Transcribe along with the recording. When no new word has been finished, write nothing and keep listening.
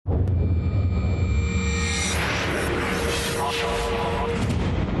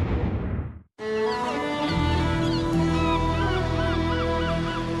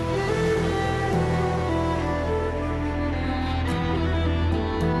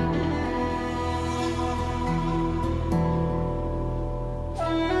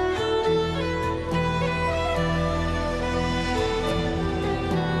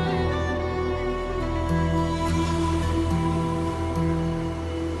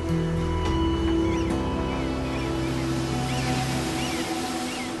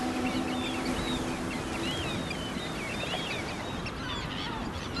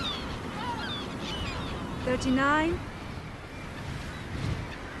39.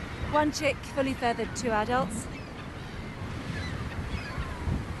 One chick, fully feathered, 2 adults.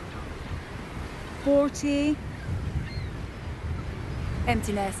 40.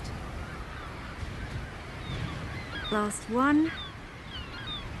 Empty nest. Last one.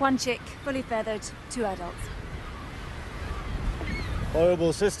 One chick, fully feathered, 2 adults.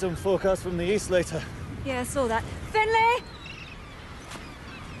 Horrible system forecast from the east later. Yeah, I saw that. Finlay!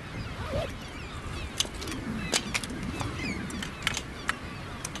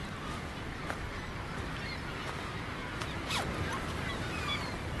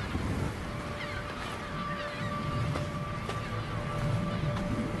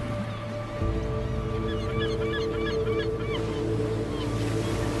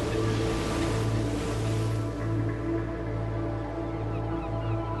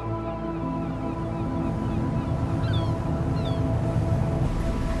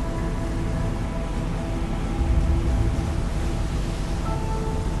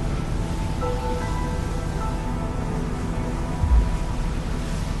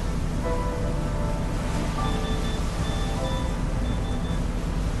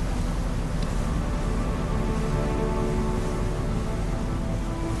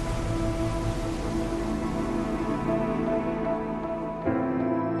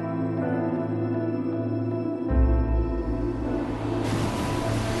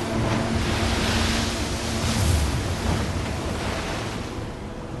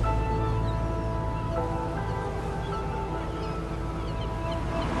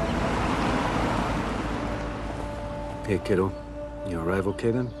 Hey, kiddo. Your arrival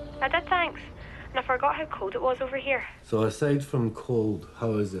okay then? I did, thanks. And I forgot how cold it was over here. So aside from cold,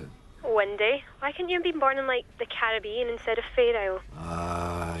 how is it? Windy. Why couldn't you have been born in, like, the Caribbean instead of Faroe?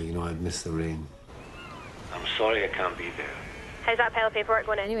 You know, I'd miss the rain. I'm sorry I can't be there. How's that pile of paperwork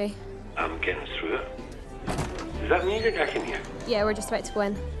going anyway? I'm getting through it. Is that music I can hear? Yeah, we're just about to go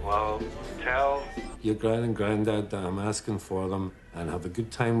in. Well, tell your gran and granddad that I'm asking for them and have a good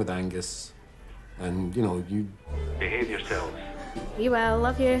time with Angus. And, you know, you behave yourselves. You will,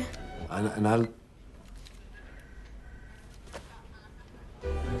 love you. And I'll...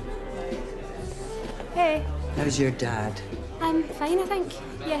 Hey. How's your dad? I'm fine, I think.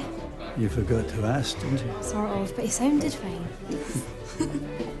 Yeah. You forgot to ask, didn't you? Sort of, but he sounded fine.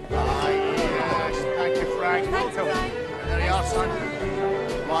 Thank you, Frank. Thanks, Welcome. Frank. There you are, son.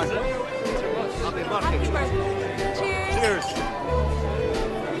 Martin. Happy birthday. Cheers. Cheers.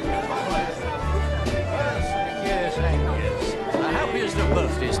 Yes, Angus. Happiest of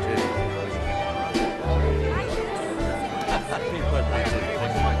birthdays to you. Happy birthday to you.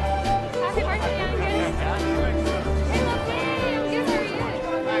 Happy birthday, Angus. Hey, lovely. I'm good, how are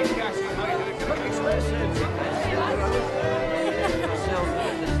you? Thanks, Cassie. How are you doing? Expensive.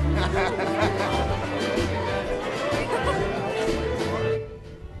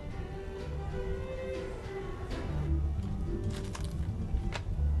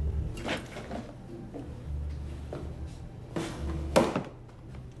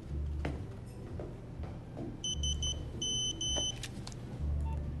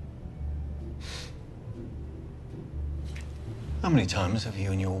 How many times have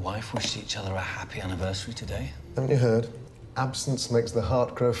you and your wife wished each other a happy anniversary today? Haven't you heard? Absence makes the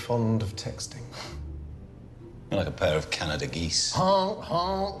heart grow fond of texting. You're like a pair of Canada geese. Honk,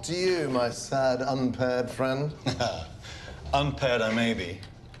 honk to you, my sad, unpaired friend. Unpaired I may be.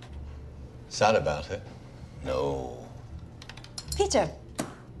 Sad about it? No. Peter,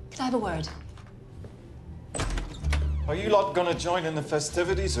 could I have a word? Are you lot gonna join in the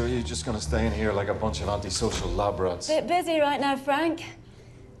festivities, or are you just gonna stay in here like a bunch of antisocial lab rats? Bit busy right now, Frank.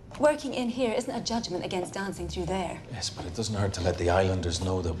 Working in here isn't a judgment against dancing through there. Yes, but it doesn't hurt to let the islanders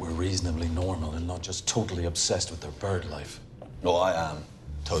know that we're reasonably normal and not just totally obsessed with their bird life. No, I am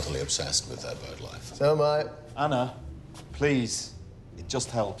totally obsessed with that bird life. So am I. Anna, please. It just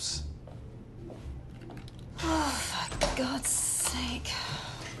helps. Oh, for God's sake.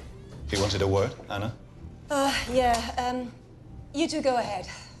 You wanted a word, Anna? Yeah, you two go ahead.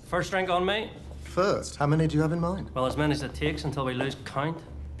 First drink on me? First, how many do you have in mind? Well, as many as it takes until we lose count.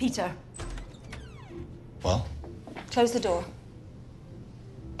 Peter, Well, close the door.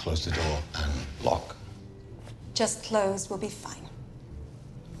 close the door and lock. Just closed, we'll be fine.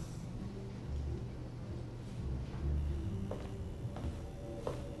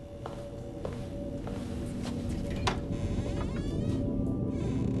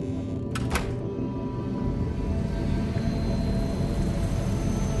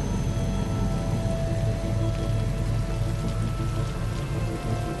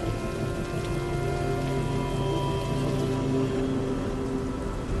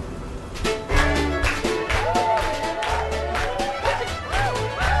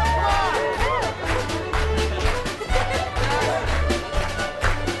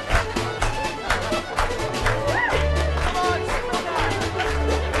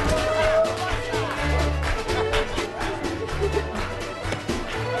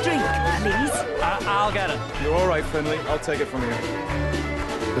 Drink, please. I'll get it. You're all right, Finley. I'll take it from you.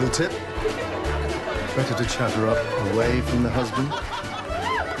 Little tip. Better to chat her up away from the husband.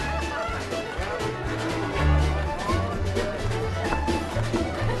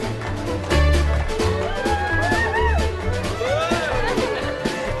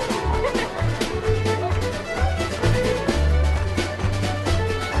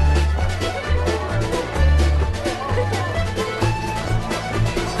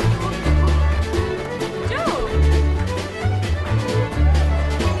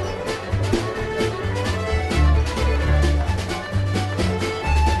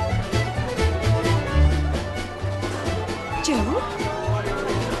 Joe?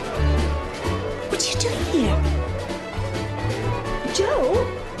 What are you doing here? Joe?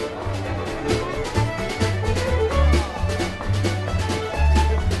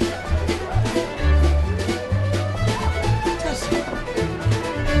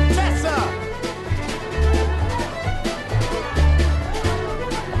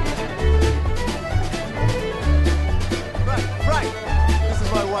 Right. This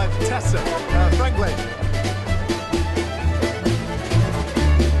is my wife, Tessa. Franklin.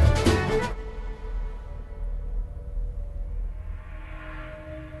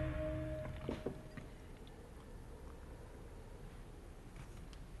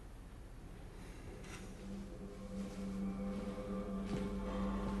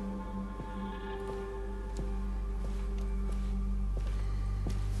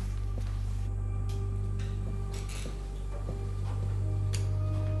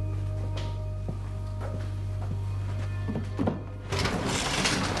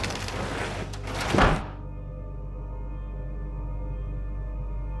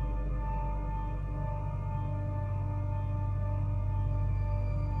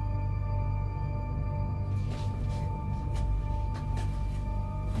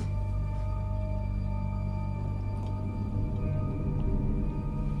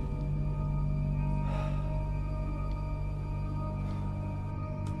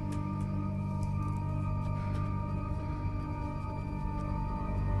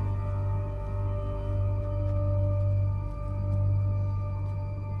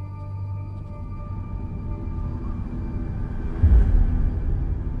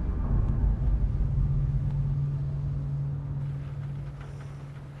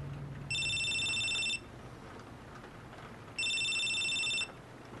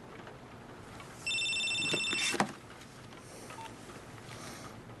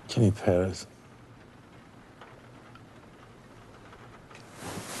 Jimmy Perez.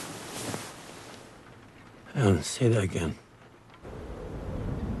 Say that again.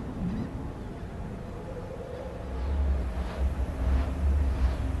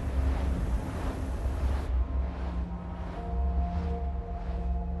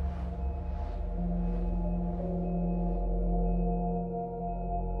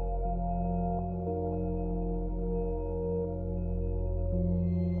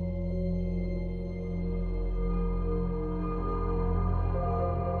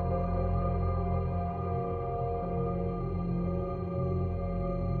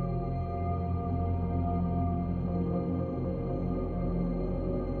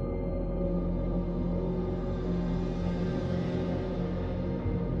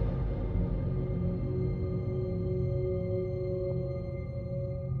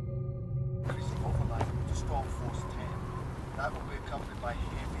 That will be accompanied by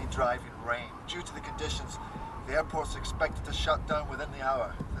heavy driving rain. Due to the conditions, the airport's expected to shut down within the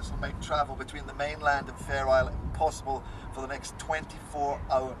hour. This will make travel between the mainland and Fair Isle impossible for the next 24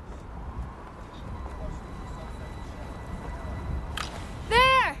 hours.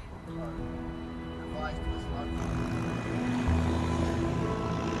 There!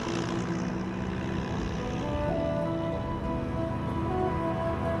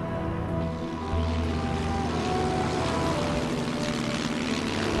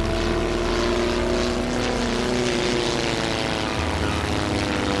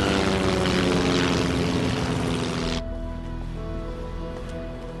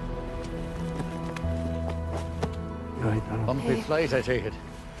 Bumpy flight, I take it.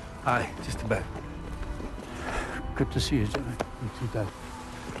 Aye, just about. Good to see you, Jimmy. You too, Dad.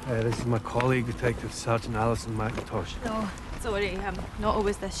 This is my colleague, Detective Sergeant Alison McIntosh. No, sorry, I'm not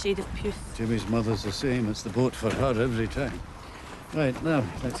always this shade of puce. Jimmy's mother's the same. It's the boat for her every time. Right, now,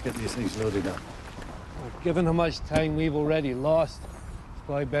 let's get these things loaded up. Well, given how much time we've already lost, it's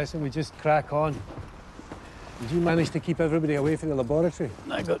probably best that we just crack on. Did you manage to keep everybody away from the laboratory?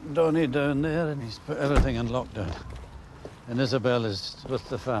 I got Donnie down there, and he's put everything in lockdown. And Isabel is with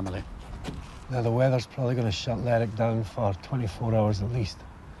the family. Now, the weather's probably going to shut Lerrick down for 24 hours at least.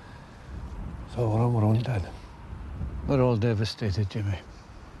 So we're on our own, Dad. We're all devastated, Jimmy.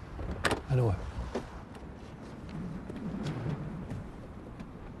 I know it.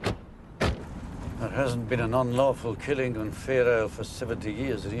 There hasn't been an unlawful killing on Fair Isle for 70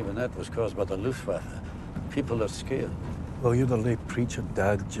 years, and even that was caused by the Luftwaffe. People are scared. Well, you're the lay preacher,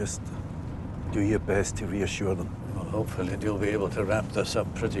 Dad. Just do your best to reassure them. Well, hopefully you'll be able to wrap this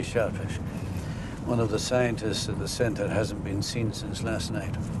up pretty sharpish. One of the scientists at the center hasn't been seen since last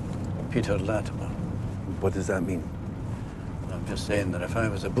night. Peter Latimer. What does that mean? I'm just saying that if I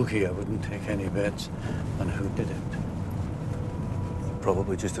was a bookie, I wouldn't take any bets on who did it.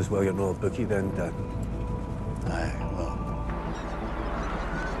 Probably just as well you're not a bookie then, Dad. Aye, well.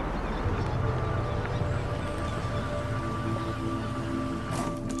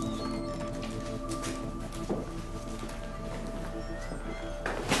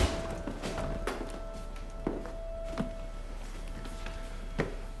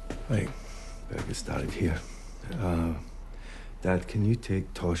 Right, better get started here. Dad, can you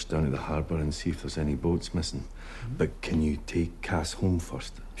take Tosh down to the harbour and see if there's any boats missing? But can you take Cass home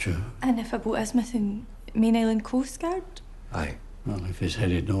first? Sure. And if a boat is missing, Main Island Coast Guard? Aye. Well, if he's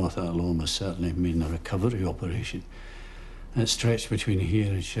headed north, that'll almost certainly mean a recovery operation. That stretch between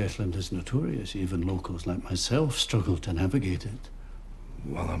here and Shtlnd is notorious. Even locals like myself struggle to navigate it.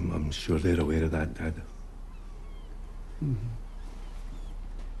 Well, I'm sure they're aware of that, Dad. Mm-hmm.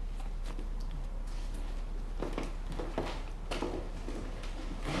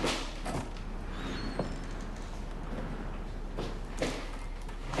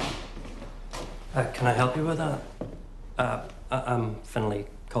 Can I help you with that? I'm Finlay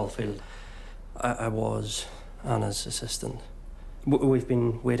Caulfield. I was Anna's assistant. We've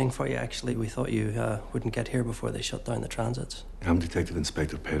been waiting for you, actually. We thought you wouldn't get here before they shut down the transits. I'm Detective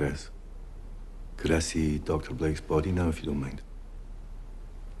Inspector Perez. Could I see Dr. Blake's body now, if you don't mind?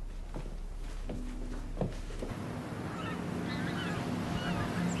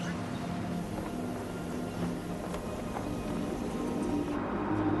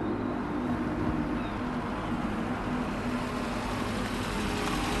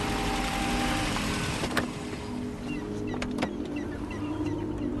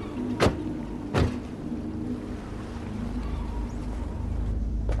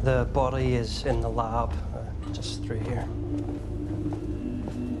 The body is in the lab, just through here.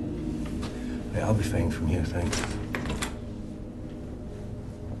 Right, I'll be fine from here, thanks.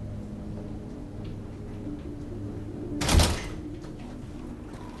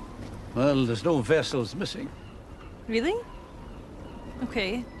 Well, there's no vessels missing. Really?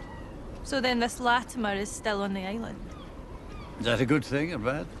 Okay. So then this Latimer is still on the island. Is that a good thing or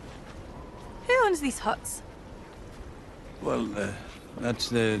bad? Who owns these huts? Well, that's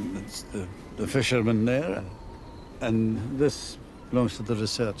the fisherman there, and this belongs to the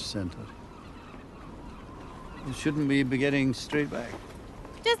research center. Shouldn't we be getting straight back?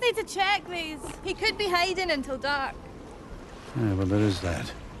 Just need to check these. He could be hiding until dark. Yeah, well, there is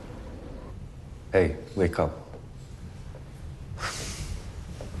that. Hey, wake up.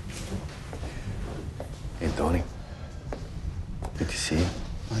 Hey, Donnie. Good to see you.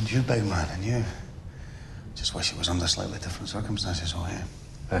 And you, big man, and you. Just wish it was under slightly different circumstances, oh yeah.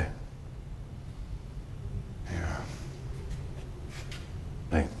 Hey. Yeah.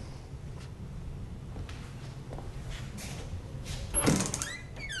 Hey.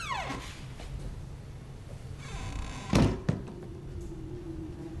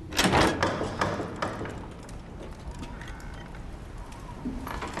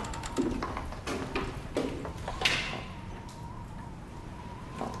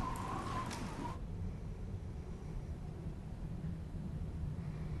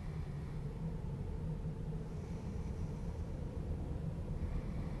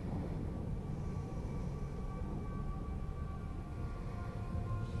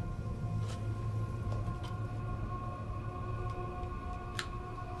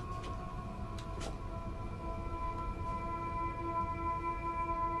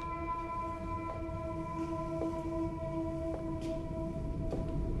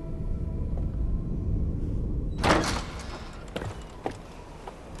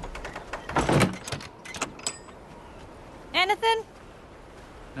 Anything?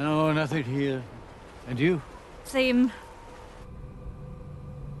 No, nothing here. And you? Same.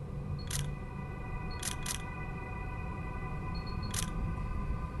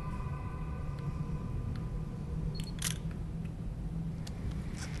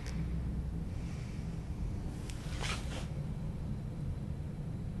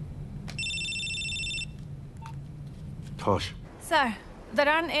 Tosh. Sir, there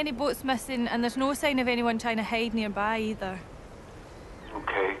aren't any boats missing and there's no sign of anyone trying to hide nearby either.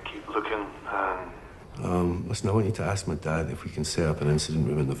 Okay, keep looking, and... Listen, I want you to ask my dad if we can set up an incident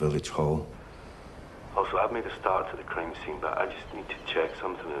room in the village hall. Also, I've made a start to the crime scene, but I just need to check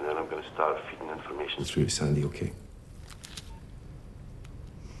something, and then I'm going to start feeding information Through to Sandy, okay?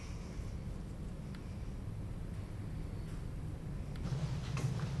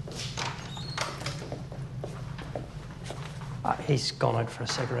 He's gone out for a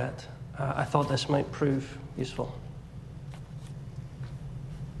cigarette. I thought this might prove useful.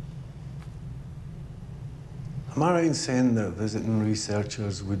 Am I right in saying that visiting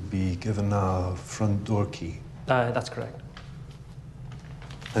researchers would be given a front door key? That's correct.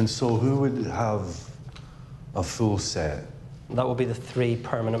 And so who would have a full set? That will be the 3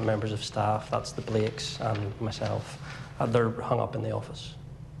 permanent members of staff. That's the Blakes and myself. They're hung up in the office.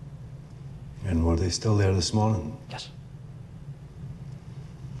 And were they still there this morning? Yes.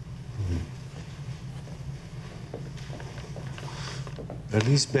 Are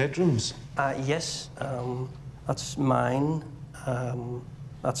these bedrooms? Yes. That's mine.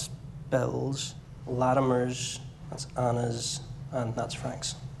 That's Bill's. Latimer's. That's Anna's. And that's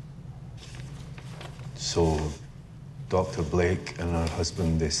Frank's. So, Dr. Blake and her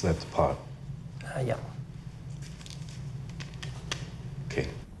husband, they slept apart? Yeah. Okay.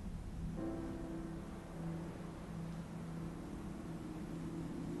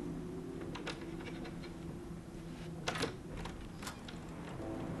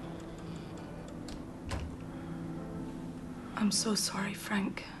 I'm so sorry,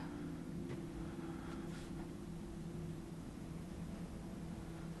 Frank.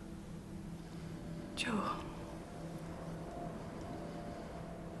 Joe.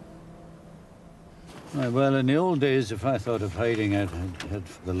 Well, in the old days, if I thought of hiding out, I'd head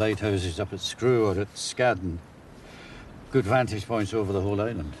for the lighthouses up at Screw or at Skadden. Good vantage points over the whole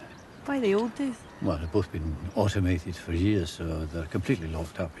island. Why the old days? Well, they've both been automated for years, so they're completely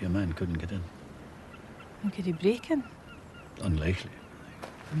locked up. Your man couldn't get in. How could he break in? Unlikely.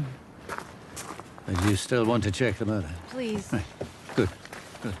 And you still want to check them out? Please. Right. Good.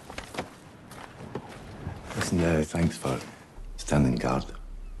 Good. Listen, thanks for standing guard.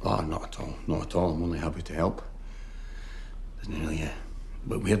 Oh, not at all. Not at all. I'm only happy to help. Isn't it really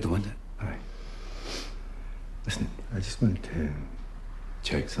but weird, though, isn't it? Aye. Listen, I just want to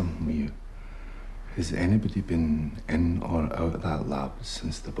check something with you. Has anybody been in or out of that lab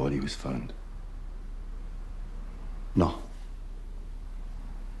since the body was found? No.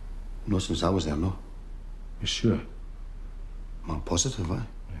 Not since I was there, no. You're sure? I'm positive, aye.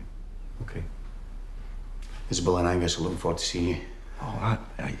 Right. Okay. Isabel and Angus are looking forward to seeing you. Oh,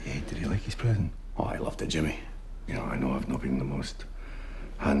 did he like his present? Oh, I loved it, Jimmy. You know, I know I've not been the most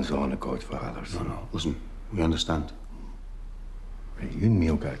hands-on of Godfathers. No. Listen, we understand. Right, you and me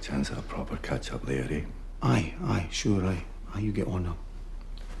will get a chance at a proper catch-up later, eh? Aye, sure, aye. Aye, you get on now.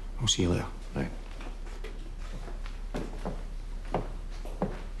 I'll see you later. Right.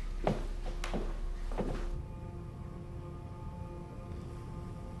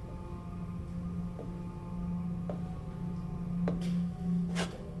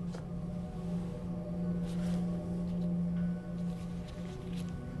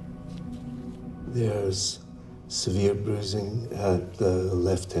 There's severe bruising at the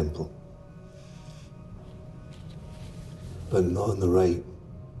left temple, but not on the right.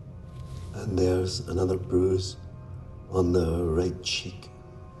 And there's another bruise on the right cheek.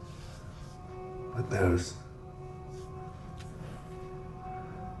 But there's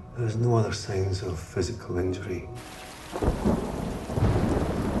no other signs of physical injury.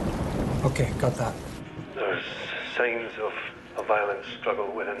 Okay, got that. There's signs of a violent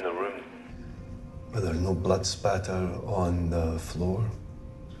struggle within the room. But there's no blood spatter on the floor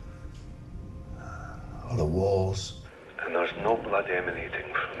or the walls. And there's no blood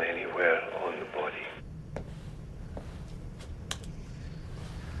emanating from anywhere on the body.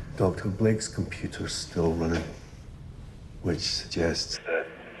 Dr. Blake's computer's still running, which suggests that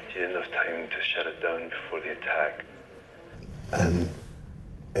you didn't have time to shut it down before the attack. And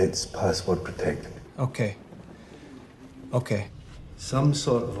it's password protected. Okay. Some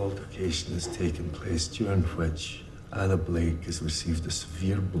sort of altercation has taken place during which Anna Blake has received a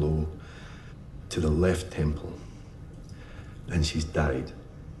severe blow to the left temple, and she's died.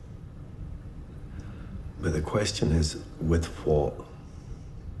 But the question is, with what?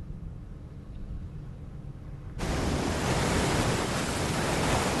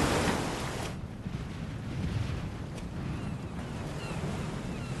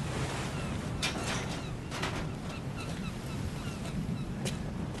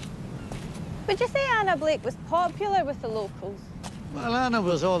 Would you say Anna Blake was popular with the locals? Well, Anna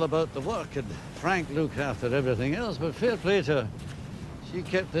was all about the work, and Frank looked after everything else, but fair play to her. She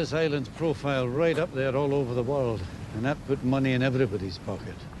kept this island's profile right up there all over the world, and that put money in everybody's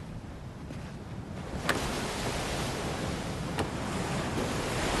pocket.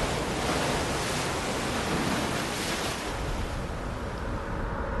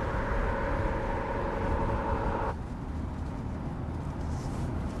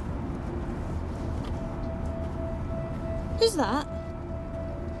 Who's that?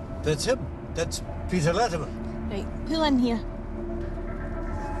 That's him. That's Peter Latimer. Right, pull in here.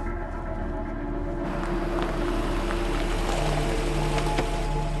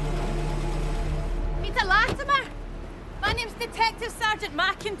 Peter Latimer! My name's Detective Sergeant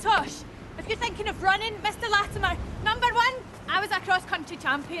McIntosh. If you're thinking of running, Mr. Latimer, number one, I was a cross-country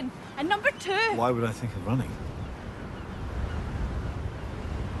champion. And number two... Why would I think of running?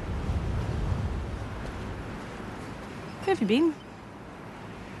 Where have you been?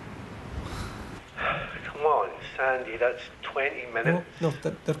 Come on, Sandy, that's 20 minutes. No,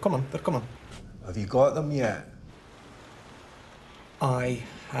 they're coming. They're coming. Have you got them yet? I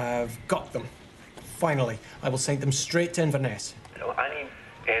have got them. Finally, I will send them straight to Inverness. I need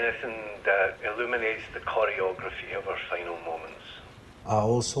anything that illuminates the choreography of our final moments. I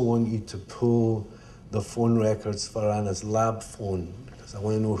also want you to pull the phone records for Anna's lab phone, because I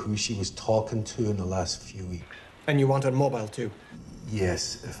want to know who she was talking to in the last few weeks. And you want her mobile too?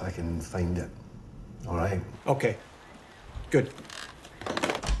 Yes, if I can find it. All right? Okay. Good.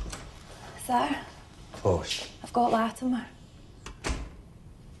 Sir, Posh, I've got Latimer.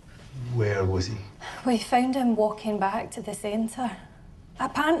 where was he? We found him walking back to the centre.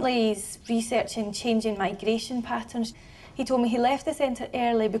 Apparently he's researching changing migration patterns. He told me he left the centre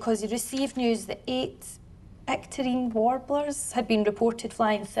early because he received news that 8 icterine warblers had been reported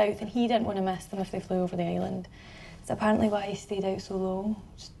flying south and he didn't want to miss them if they flew over the island. That's apparently why he stayed out so long,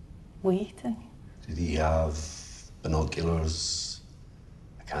 just waiting. Did he have binoculars,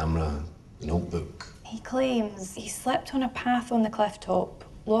 a camera, a notebook? He claims he slipped on a path on the cliff top,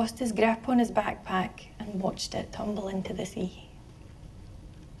 lost his grip on his backpack and watched it tumble into the sea.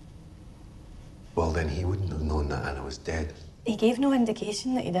 Well, then he wouldn't have known that Anna was dead. He gave no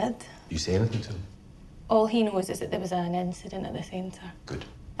indication that he did. You say anything to him? All he knows is that there was an incident at the centre. Good.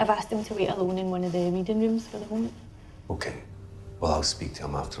 I've asked him to wait alone in one of the reading rooms for the moment. Okay. Well, I'll speak to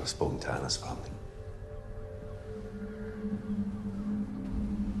him after I've spoken to Anna's family.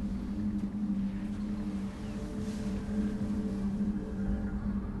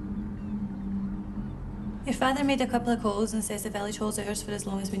 Your father made a couple of calls and says the village holds ours for as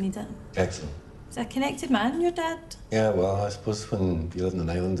long as we need it. Excellent. He's a connected man, your dad. Yeah, well, I suppose when you live on an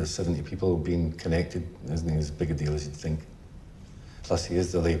island of 70 people, being connected isn't as big a deal as you'd think. Plus, he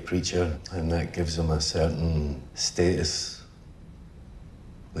is the lay preacher, and that gives him a certain status,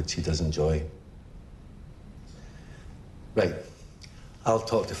 which he does enjoy. Right. I'll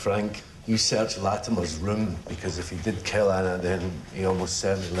talk to Frank. You search Latimer's room, because if he did kill Anna, then he almost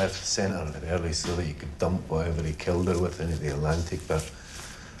certainly left the centre early so that he could dump whatever he killed her with into the Atlantic. But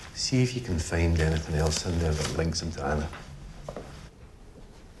see if you can find anything else in there that links him to Anna.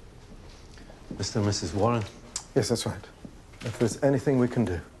 Mr. and Mrs. Warren? Yes, that's right. If there's anything we can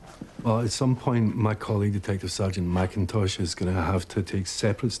do. Well, at some point, my colleague, Detective Sergeant McIntosh, is going to have to take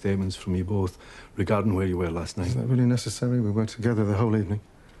separate statements from you both regarding where you were last night. Is that really necessary? We were together the whole evening.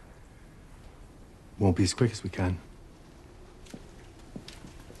 Won't be as quick as we can.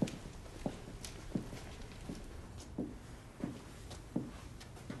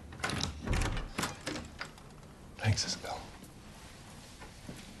 Thanks, Isabel.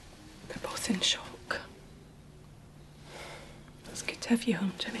 They're both in shock. It's good to have you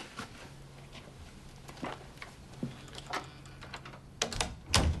home, Jimmy.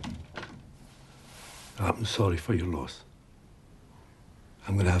 I'm sorry for your loss.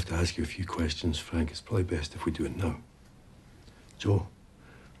 I'm going to have to ask you a few questions, Frank. It's probably best if we do it now. Joe,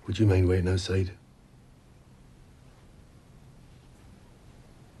 would you mind waiting outside?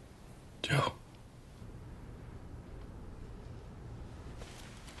 Joe.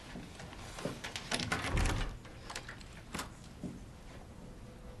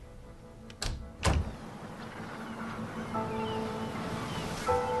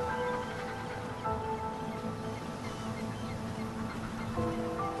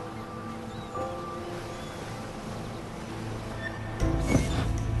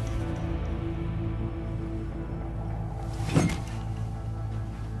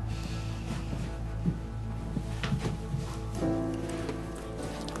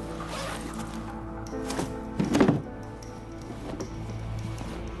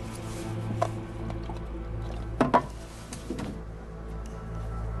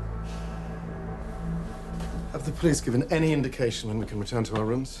 please given any indication when we can return to our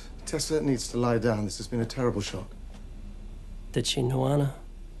rooms? Tessa needs to lie down. This has been a terrible shock. Did she know Anna?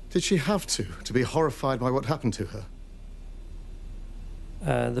 Did she have to be horrified by what happened to her?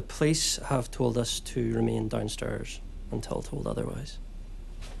 The police have told us to remain downstairs until told otherwise.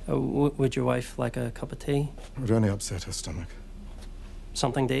 Would your wife like a cup of tea? It would only upset her stomach.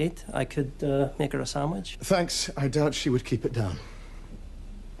 Something to eat? I could make her a sandwich. Thanks. I doubt she would keep it down.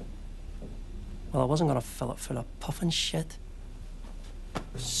 Well, I wasn't gonna fill it full of puffin shit.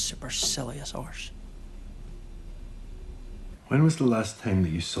 Supercilious arse. When was the last time that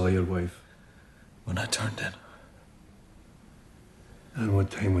you saw your wife? When I turned in. And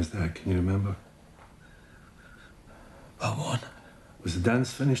what time was that? Can you remember? About 1. Was the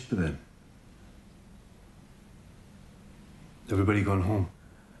dance finished by then? Everybody gone home?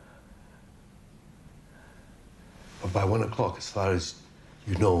 But by 1 o'clock, as far as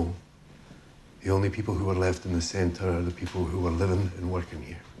you know, the only people who were left in the centre are the people who were living and working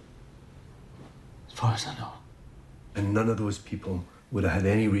here. As far as I know. And none of those people would have had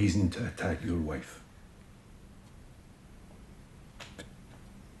any reason to attack your wife.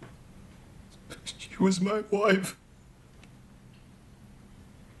 She was my wife.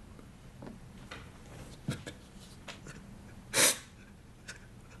 I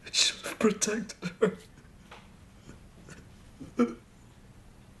should have protected her.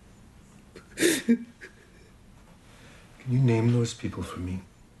 Can you name those people for me?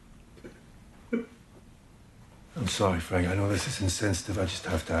 I'm sorry, Frank. I know this is insensitive. I just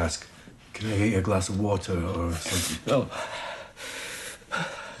have to ask. Can I get you a glass of water or something?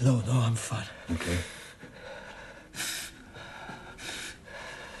 No, I'm fine. Okay.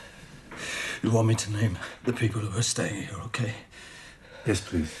 You want me to name the people who are staying here, okay? Yes,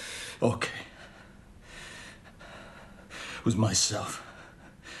 please. Okay. It was myself,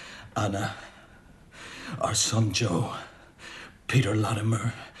 Anna, our son Joe, Peter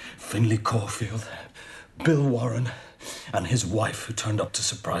Latimer, Finlay Caulfield, Bill Warren, and his wife who turned up to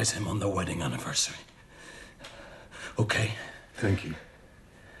surprise him on their wedding anniversary. Okay? Thank you.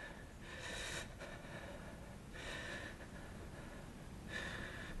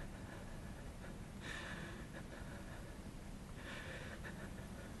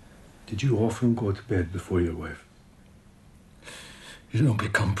 Did you often go to bed before your wife? You don't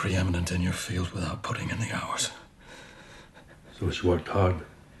become preeminent in your field without putting in the hours. So she worked hard?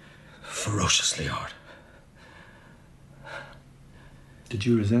 Ferociously hard. Did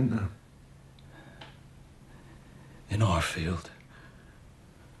you resent that? In our field,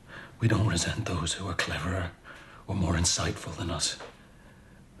 we don't resent those who are cleverer or more insightful than us.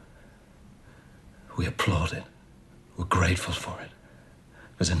 We applaud it. We're grateful for it.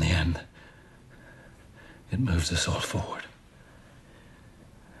 Because in the end, it moves us all forward.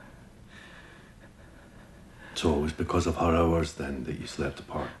 So it was because of her hours then that you slept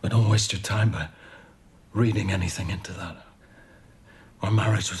apart? But don't waste your time by reading anything into that. Our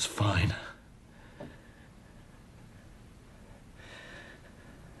marriage was fine.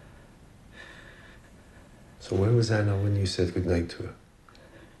 So where was Anna when you said goodnight to her?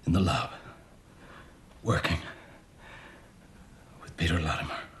 In the lab. Working. With Peter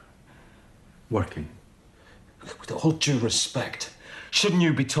Latimer. Working? With all due respect, shouldn't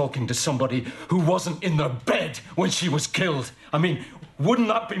you be talking to somebody who wasn't in their bed when she was killed? I mean, wouldn't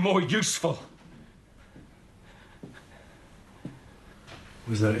that be more useful?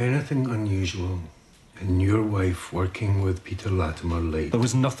 Was there anything unusual in your wife working with Peter Latimer late? There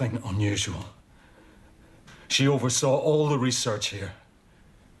was nothing unusual. She oversaw all the research here.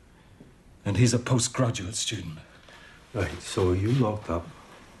 And he's a postgraduate student. Right, so you locked up.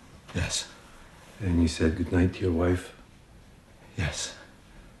 Yes. And you said goodnight to your wife. Yes.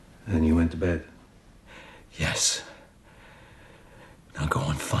 And you went to bed. Yes. Now go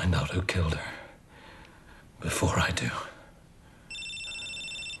and find out who killed her. Before I do.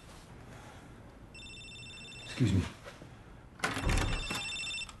 Excuse me.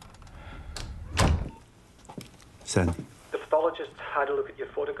 Sandy. The pathologist had a look at your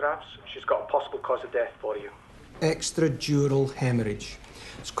photographs. She's got a possible cause of death for you. Extradural hemorrhage.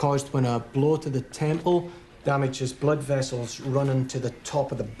 It's caused when a blow to the temple damages blood vessels running to the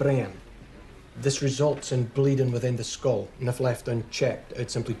top of the brain. This results in bleeding within the skull, and if left unchecked,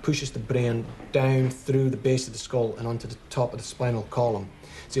 it simply pushes the brain down through the base of the skull and onto the top of the spinal column.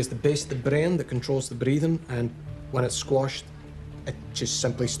 See, it's the base of the brain that controls the breathing, and when it's squashed, it just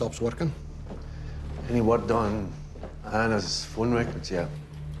simply stops working. Any word on Anna's phone records yet?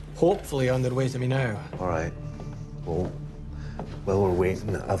 Hopefully on their way to me now. All right. Well, while we're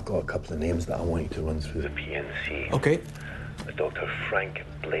waiting, I've got a couple of names that I want you to run through the PNC. Okay. Dr. Frank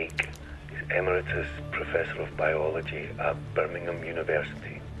Blake, He's Emeritus Professor of Biology at Birmingham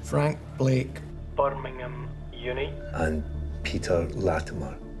University. Frank Blake. Birmingham Uni. And Peter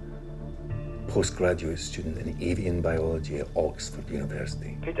Latimer, postgraduate student in avian biology at Oxford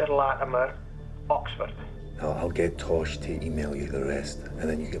University. Peter Latimer, Oxford. Now, I'll get Tosh to email you the rest, and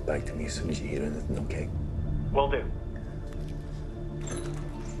then you get back to me as soon as you hear anything, okay? Will do.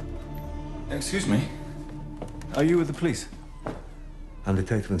 Excuse me. Are you with the police? I'm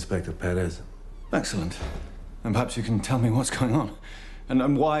Detective Inspector Perez. Excellent. And perhaps you can tell me what's going on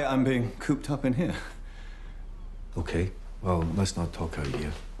and why I'm being cooped up in here. Okay, well, let's not talk out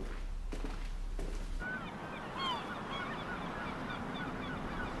here.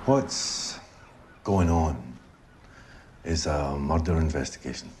 What's going on is a murder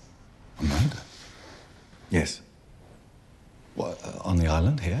investigation. A murder? Yes. What, on the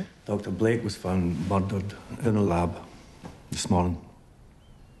island here? Dr. Blake was found murdered in a lab this morning.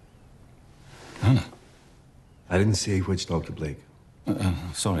 Anna? I didn't say which Dr. Blake.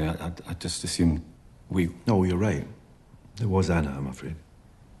 Sorry, I just assumed we... No, you're right. It was Anna, I'm afraid.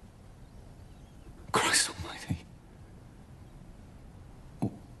 Christ almighty.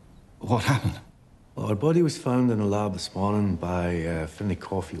 What happened? Well, her body was found in a lab this morning by Finlay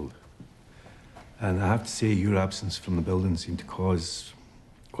Caulfield. And I have to say, your absence from the building seemed to cause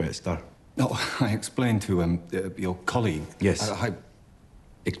quite a stir. No, I explained to your colleague... Yes.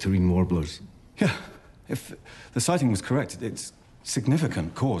 Icterine warblers. Yeah. If the sighting was correct, it's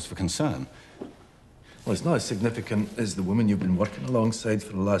significant cause for concern. Well, it's not as significant as the woman you've been working alongside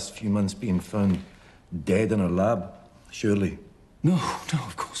for the last few months being found dead in her lab, surely. No,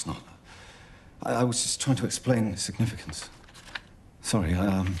 of course not. I was just trying to explain the significance. Sorry,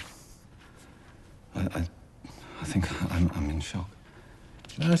 I think I'm in shock.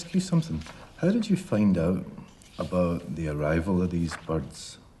 Can I ask you something? How did you find out about the arrival of these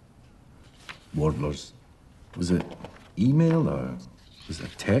birds? Warblers. Was it email or was it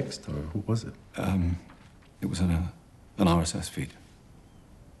text or what was it? It was an RSS feed.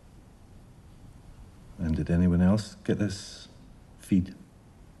 And did anyone else get this feed?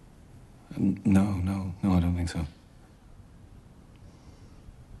 No, I don't think so.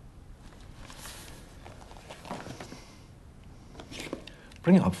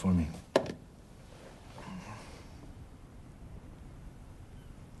 Bring it up for me.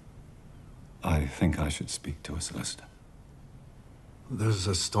 I think I should speak to a solicitor. There's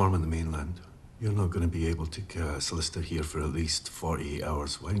a storm on the mainland. You're not going to be able to get a solicitor here for at least 48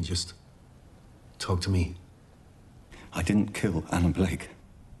 hours. Why don't you just talk to me? I didn't kill Anna Blake.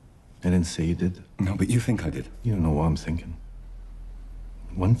 I didn't say you did. No, but you think I did. You don't know what I'm thinking.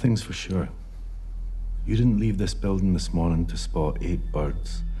 One thing's for sure. You didn't leave this building this morning to spot 8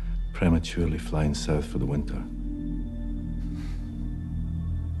 birds prematurely flying south for the winter.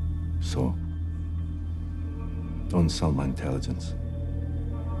 So, don't insult my intelligence.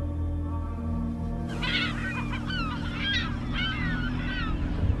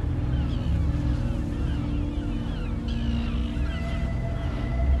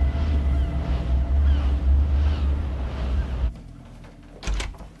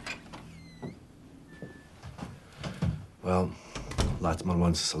 Well, Latimer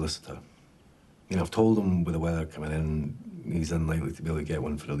wants a solicitor. You know, I've told him with the weather coming in, he's unlikely to be able to get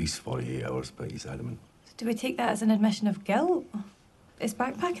one for at least 48 hours, but he's adamant. Do we take that as an admission of guilt? His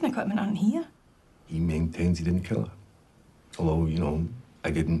backpacking equipment aren't here. He maintains he didn't kill her. Although, you know,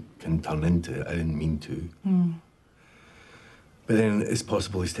 I can turn into it. I didn't mean to. But then it's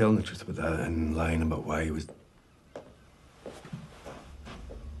possible he's telling the truth about that and lying about why he was...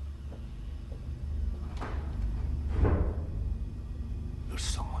 There's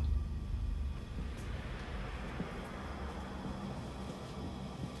someone.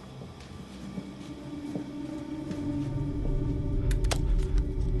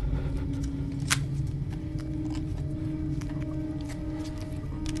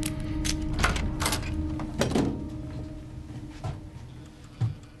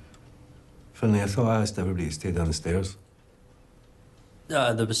 Finlay, I thought I asked everybody to stay downstairs.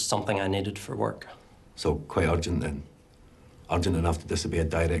 There was something I needed for work. So, quite urgent then? Urgent enough to disobey a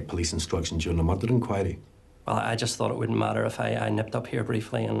direct police instruction during a murder inquiry? Well, I just thought it wouldn't matter if I nipped up here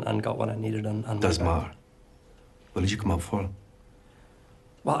briefly and got what I needed and Does went back. matter. What did you come up for?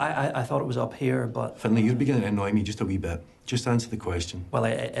 Well, I thought it was up here, but... Finlay, you're beginning to annoy me just a wee bit. Just answer the question. Well,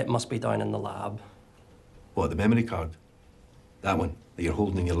 it must be down in the lab. What, the memory card? That one that you're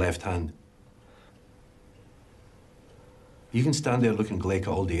holding in your left hand? You can stand there looking Glaika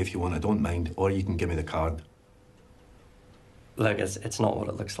all day if you want, I don't mind, or you can give me the card. Look, it's not what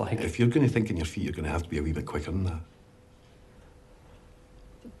it looks like. If you're going to think on your feet, you're going to have to be a wee bit quicker than that.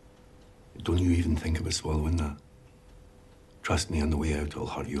 Don't you even think about swallowing that. Trust me, on the way out, it'll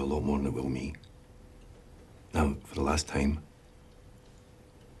hurt you a lot more than it will me. Now, for the last time,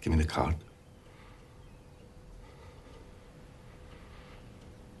 give me the card.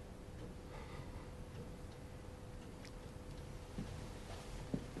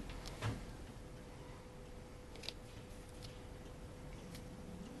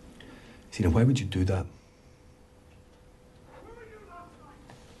 See, now, why would you do that?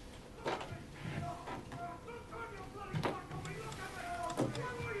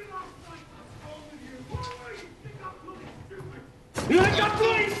 You think I'm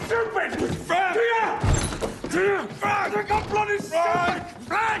bloody stupid! Frank! Do you? Frank! You think I'm bloody stupid!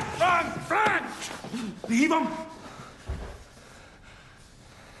 Frank! Frank! Frank! Leave him!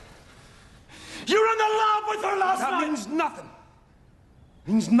 You were in the lab with her last night! That means nothing.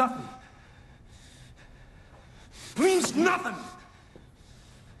 Means nothing. Means nothing!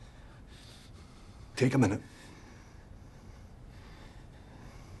 Take a minute.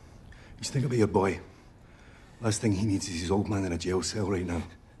 Just think about your boy. Last thing he needs is his old man in a jail cell right now.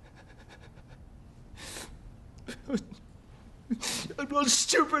 I'm not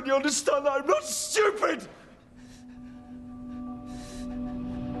stupid, you understand that? I'm not stupid!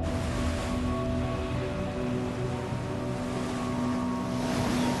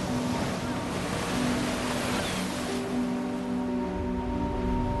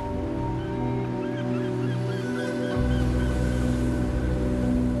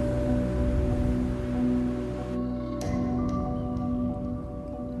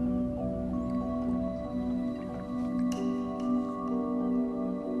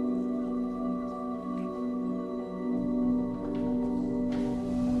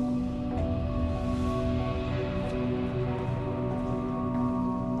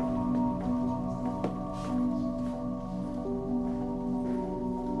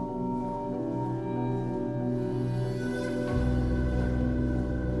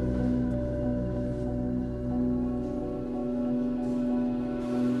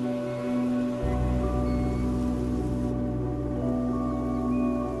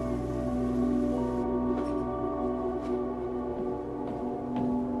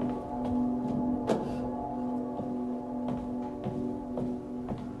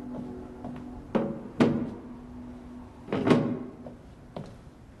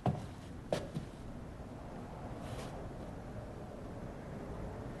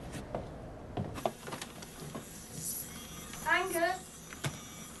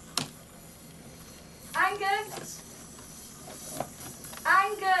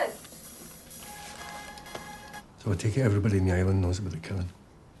 So I take it everybody in the island knows about the killing.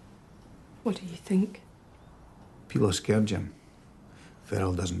 What do you think? People are scared, Jim.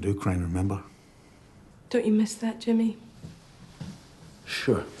 Farrell doesn't do crime, remember? Don't you miss that, Jimmy?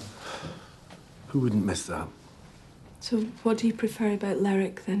 Sure. Who wouldn't miss that? So what do you prefer about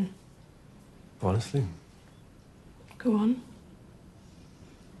Lyric, then? Honestly? Go on.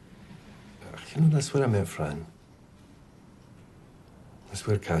 You know, that's where I met Fran. That's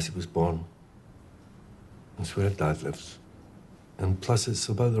where Cassie was born. That's where her dad lives. And plus, it's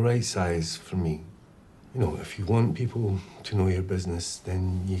about the right size for me. You know, if you want people to know your business,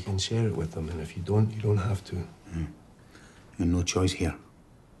 then you can share it with them. And if you don't have to. You have no choice here.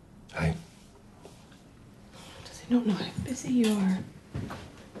 Aye. Does he not know how busy you are?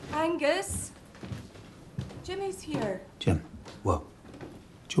 Angus! Jimmy's here. Jim, what?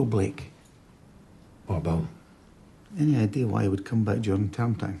 Joe Blake. What about? Any idea why he would come back during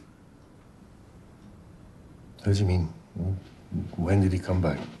term time? How do you mean? When did he come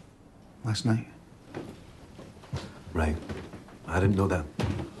back? Last night. Right. I didn't know that.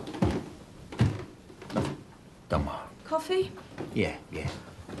 Dumb. Coffee? Yeah.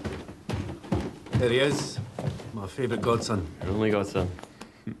 There he is. My favourite godson. Your only godson.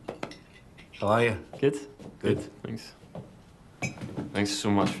 How are you? Good. Good. Thanks. Thanks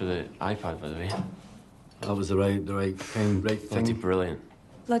so much for the iPad, by the way. That was the right thing. Bloody brilliant.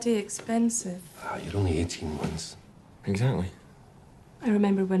 Bloody expensive. Ah, you're only 18 once. Exactly. I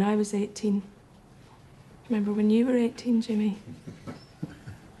remember when I was 18. Remember when you were 18, Jimmy?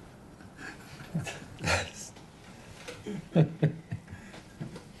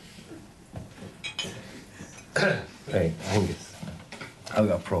 Right, Angus. I've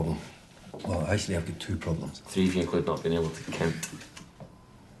got a problem. Well, actually, I've got two problems. 3 if you include not being able to count.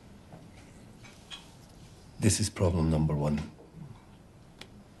 This is problem number 1.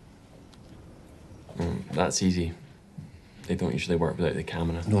 That's easy. They don't usually work without the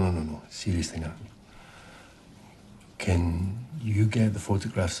camera. No. Seriously now. Can you get the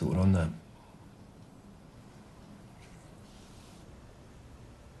photographs that were on that?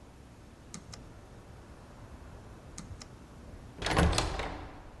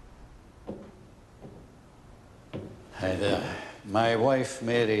 Hi there. My wife,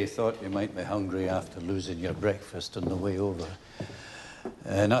 Mary, thought you might be hungry after losing your breakfast on the way over.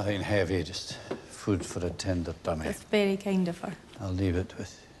 Nothing heavy, just food for a tender tummy. That's very kind of her. I'll leave it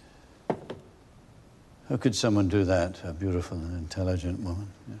with you. How could someone do that to a beautiful and intelligent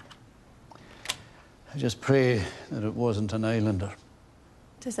woman? Yeah. I just pray that it wasn't an islander.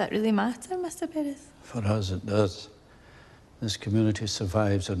 Does that really matter, Mr. Perez? For us, it does. This community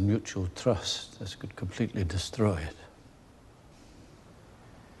survives on mutual trust. This could completely destroy it.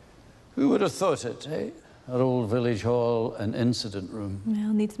 Who would have thought it, eh? Our old village hall, an incident room.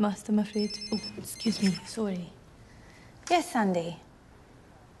 Well, needs must, I'm afraid. Oh, excuse me, sorry. Yes, Sandy?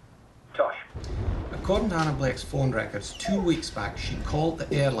 Tosh. According to Anna Blake's phone records, 2 weeks back, she called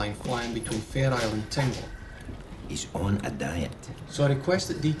the airline flying between Fair Isle and Tingle. He's on a diet. So I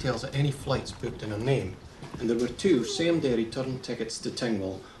requested details of any flights booked in her name, and there were 2 same-day return tickets to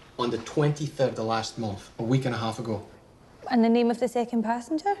Tingle on the 23rd of last month, a week and a half ago. And the name of the second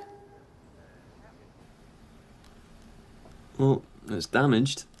passenger? Well, it's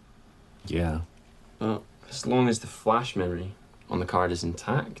damaged. Yeah. But as long as the flash memory on the card is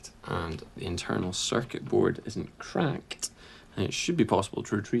intact and the internal circuit board isn't cracked, then it should be possible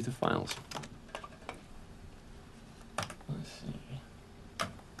to retrieve the files. Let's see.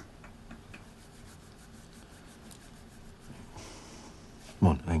 Come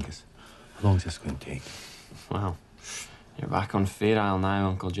on, Angus. How long is this going to take? Wow. You're back on Fair Isle now,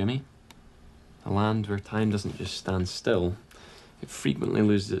 Uncle Jimmy. A land where time doesn't just stand still, it frequently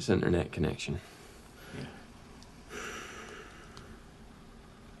loses its internet connection. Yeah.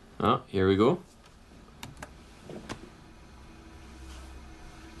 Oh, here we go.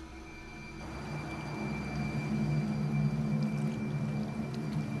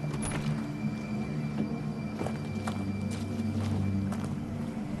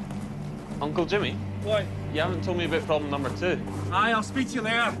 Uncle Jimmy? What? You haven't told me about problem number 2. Aye, I'll speak to you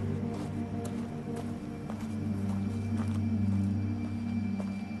later.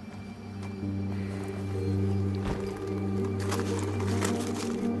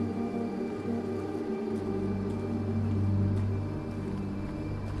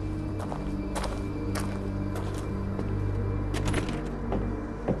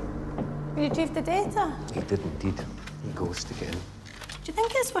 You retrieved the data? He did indeed. He goes to get him. Do you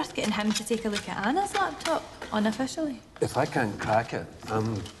think it's worth getting him to take a look at Anna's laptop, unofficially? If I can't crack it,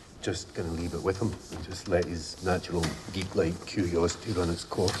 I'm just going to leave it with him and just let his natural geek-like curiosity run its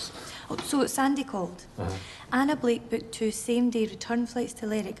course. Oh, so Sandy called. Anna Blake booked 2 same-day return flights to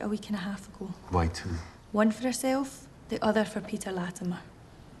Lerwick a week and a half ago. Why 2? One for herself, the other for Peter Latimer.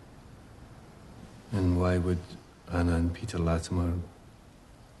 And why would Anna and Peter Latimer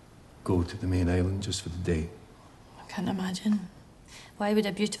go to the main island just for the day? I can't imagine. Why would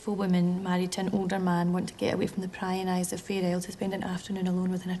a beautiful woman married to an older man want to get away from the prying eyes of Fair Isle to spend an afternoon alone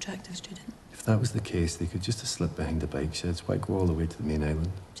with an attractive student? If that was the case, they could just have slipped behind the bike sheds. Why go all the way to the main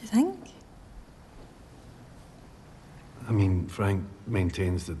island? Do you think? I mean, Frank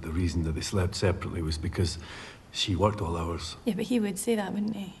maintains that the reason that they slept separately was because she worked all hours. Yeah, but he would say that,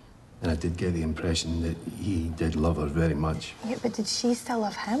 wouldn't he? And I did get the impression that he did love her very much. Yeah, but did she still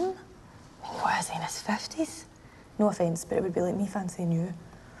love him? What is he, in his 50s? No offence, but it would be like me fancying you.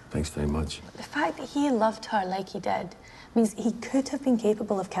 Thanks very much. The fact that he loved her like he did means he could have been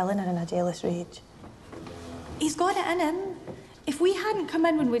capable of killing her in a jealous rage. He's got it in him. If we hadn't come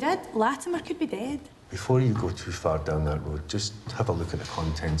in when we did, Latimer could be dead. Before you go too far down that road, just have a look at the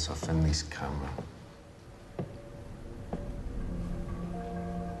contents of Finley's camera.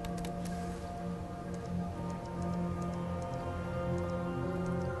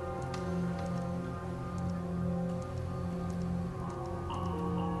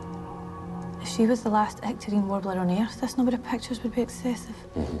 If she was the last icterine warbler on Earth, this number of pictures would be excessive.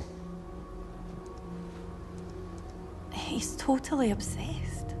 He's totally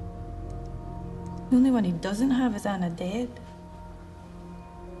obsessed. The only one he doesn't have is Anna dead.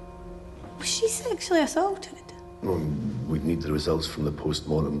 Was she sexually assaulted? Well, we'd need the results from the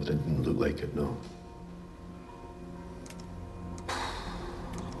post-mortem, but it didn't look like it, no.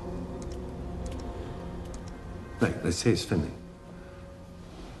 Right, let's say it's Finley.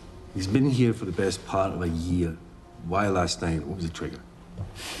 He's been here for the best part of a year. Why last night? What was the trigger?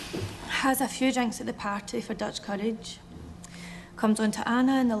 Has a few drinks at the party for Dutch courage. Comes on to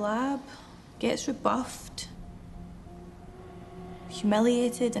Anna in the lab. Gets rebuffed.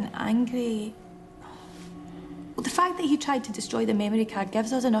 Humiliated and angry. Well, the fact that he tried to destroy the memory card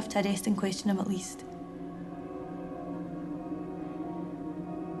gives us enough to arrest and question him at least.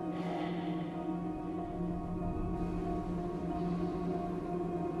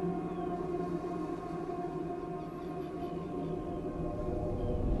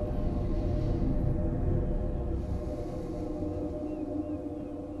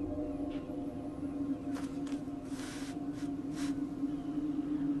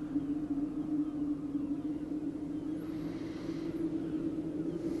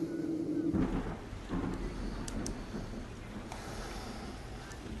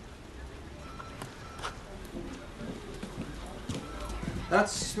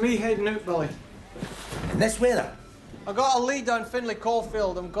 That's me heading out, Billy. In this weather? I got a lead on Finlay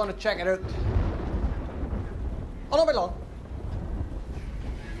Caulfield. I'm gonna check it out. I'll not be long.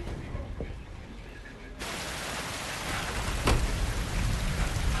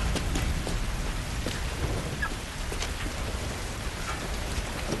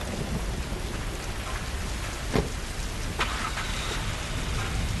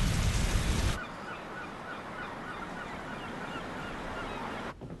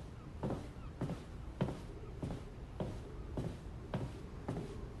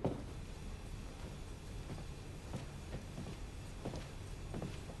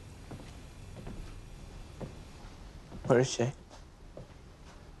 Where is she?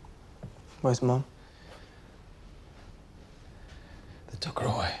 Where's Mum? They took her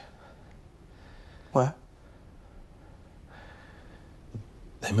away. Where?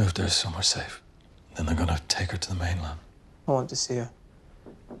 They moved her somewhere safe. Then they're gonna take her to the mainland. I want to see her.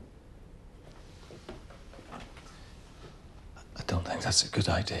 I don't think that's a good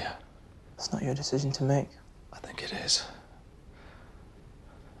idea. It's not your decision to make. I think it is.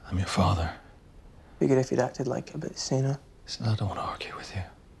 I'm your father. Be good if you'd acted like it a bit sooner. Listen, I don't want to argue with you.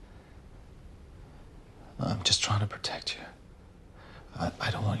 I'm just trying to protect you. I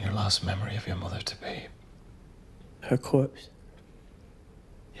don't want your last memory of your mother to be... Her corpse?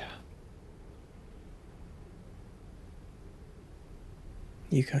 Yeah.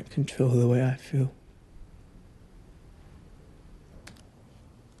 You can't control the way I feel.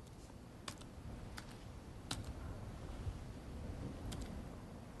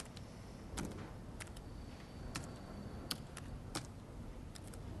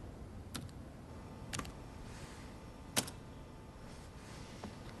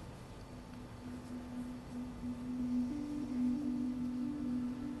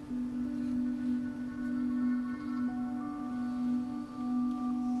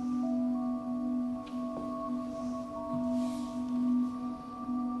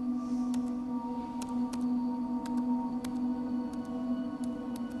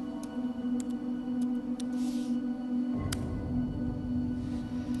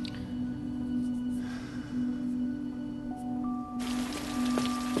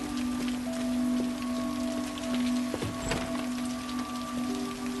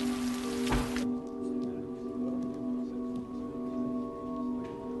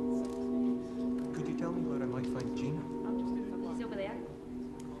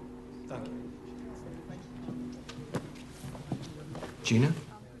 Gina?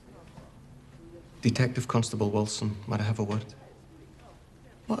 Detective Constable Wilson, might I have a word?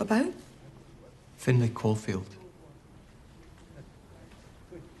 What about? Finlay Caulfield.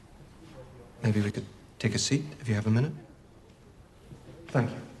 Maybe we could take a seat if you have a minute? Thank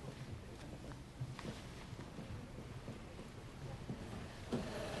you.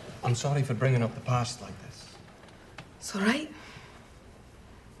 I'm sorry for bringing up the past like this. It's all right.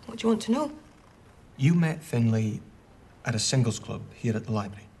 What do you want to know? You met Finlay at a singles club here at the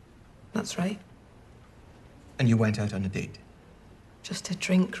library. That's right. And you went out on a date. Just a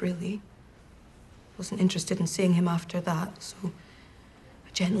drink, really. Wasn't interested in seeing him after that, so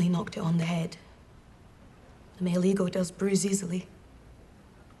I gently knocked it on the head. The male ego does bruise easily.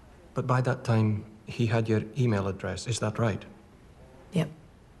 But by that time, he had your email address, is that right? Yep.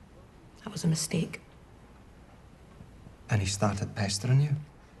 That was a mistake. And he started pestering you?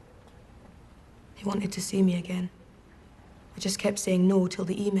 He wanted to see me again. I just kept saying no till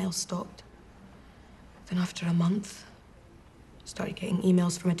the emails stopped. Then after a month, I started getting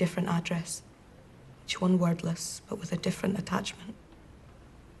emails from a different address. Each one wordless, but with a different attachment.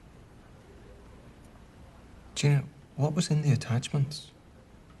 Gina, what was in the attachments?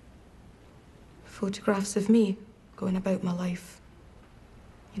 Photographs of me going about my life.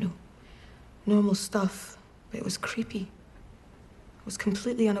 You know, normal stuff, but it was creepy. I was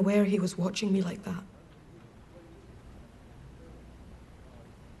completely unaware he was watching me like that.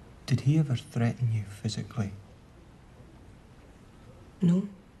 Did he ever threaten you physically? No.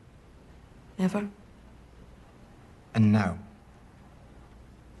 Never. And now?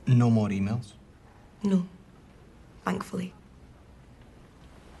 No more emails? No. Thankfully.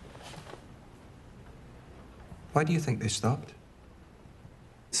 Why do you think they stopped?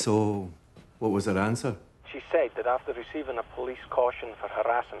 So, what was her answer? She said that after receiving a police caution for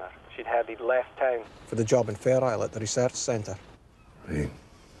harassing her, she'd heard he'd left town. For the job in Fair Isle at the research centre. Right.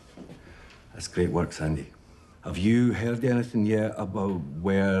 That's great work, Sandy. Have you heard anything yet about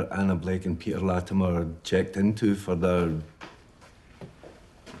where Anna Blake and Peter Latimer checked into for their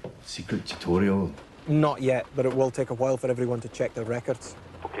secret tutorial? Not yet, but it will take a while for everyone to check their records.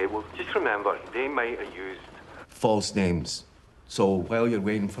 Okay, well, just remember, they might have used false names. So while you're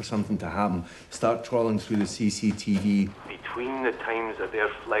waiting for something to happen, start trawling through the CCTV. Between the times of their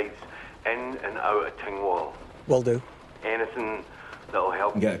flights in and out of Tingwall. Will do. Anything that'll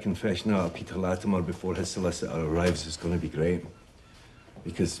help. Get a confession out of Peter Latimer before his solicitor arrives is going to be great.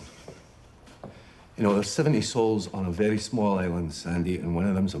 Because, you know, there's 70 souls on a very small island, Sandy, and one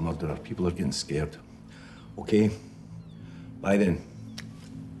of them's a murderer. People are getting scared. Okay? Bye then.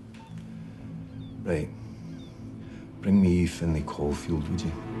 Right. Bring me Finlay Caulfield, would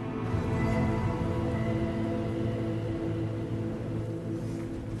you?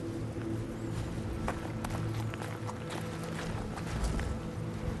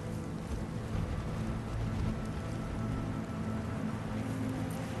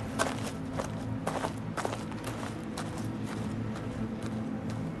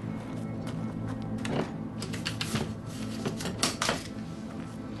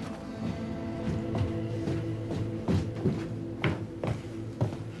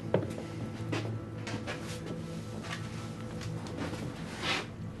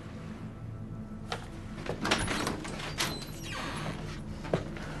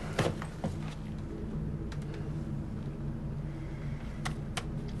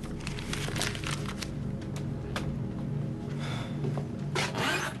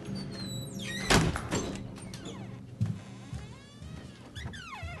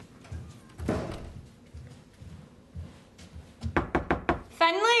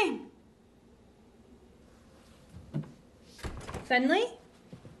 Finlay? Finlay?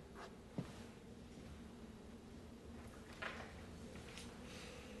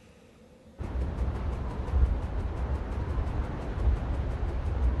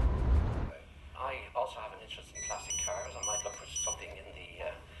 I also have an interest in classic cars. I might look for something in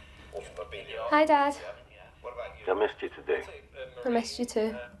the automobile. Hi, Dad. I missed you today. I missed you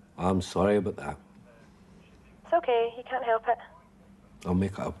too. I'm sorry about that. It's okay, you can't help it. I'll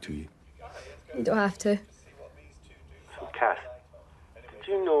make it up to you. You don't have to. So, Kath, did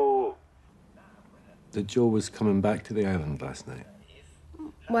you know That Joe was coming back to the island last night?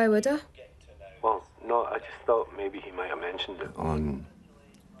 Why would I? Well, no, I just thought maybe he might have mentioned it. On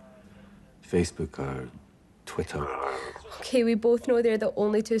Facebook or Twitter. Okay, we both know they're the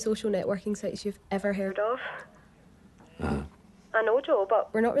only two social networking sites you've ever heard of. I know, Joe,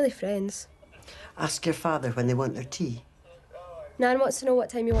 but we're not really friends. Ask your father when they want their tea. Nan wants to know what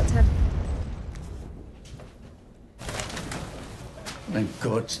time you want to have. In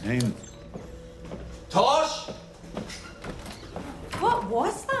God's name. Tosh! What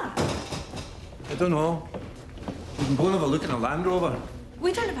was that? I don't know. We can go and have a look in the Land Rover.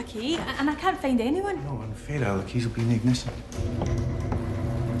 We don't have a key, and I can't find anyone. No, I'm afraid the keys will be in the ignition.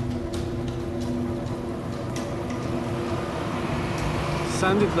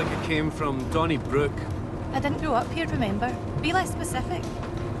 Sounded like it came from Donnybrook. I didn't grow up here, remember? Be less specific.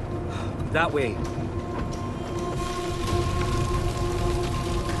 That way.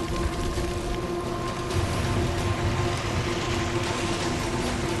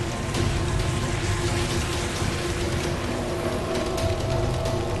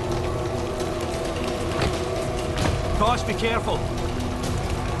 Tosh, be careful.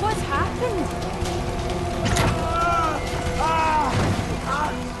 What's happened?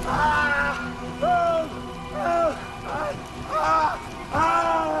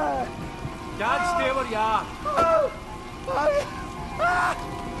 Dad, stay where you are.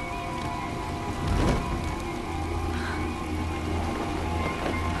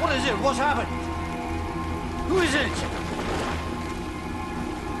 What is it? What's happened? Who is it?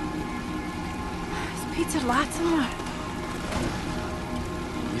 It's Peter Latimer.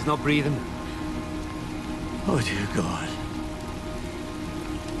 He's not breathing. Oh, dear God.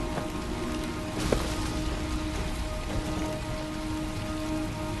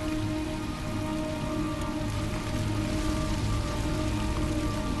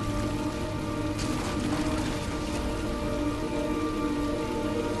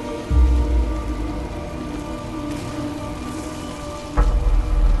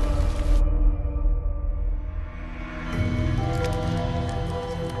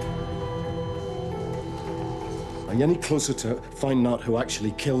 Are you any closer to finding out who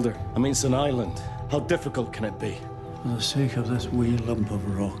actually killed her? I mean, it's an island. How difficult can it be? For the sake of this wee lump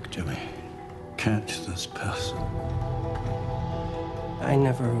of rock, Jimmy, catch this person. I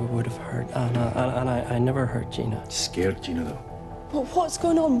never would have hurt Anna, and I never hurt Gina. Scared Gina, though. But what's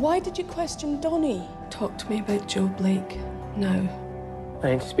going on? Why did you question Donnie? Talk to me about Joe Blake now.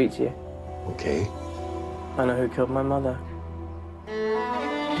 I need to speak to you. Okay. I know who killed my mother.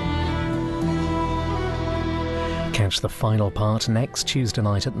 Catch the final part next Tuesday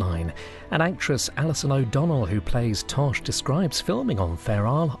night at 9. And actress Alison O'Donnell, who plays Tosh, describes filming on Fair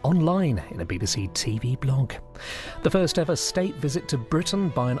Isle online in a BBC TV blog. The first ever state visit to Britain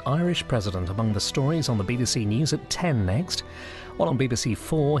by an Irish president among the stories on the BBC News at 10 next. While on BBC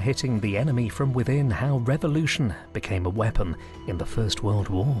 4, hitting the enemy from within, how revolution became a weapon in the First World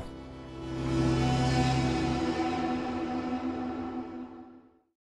War.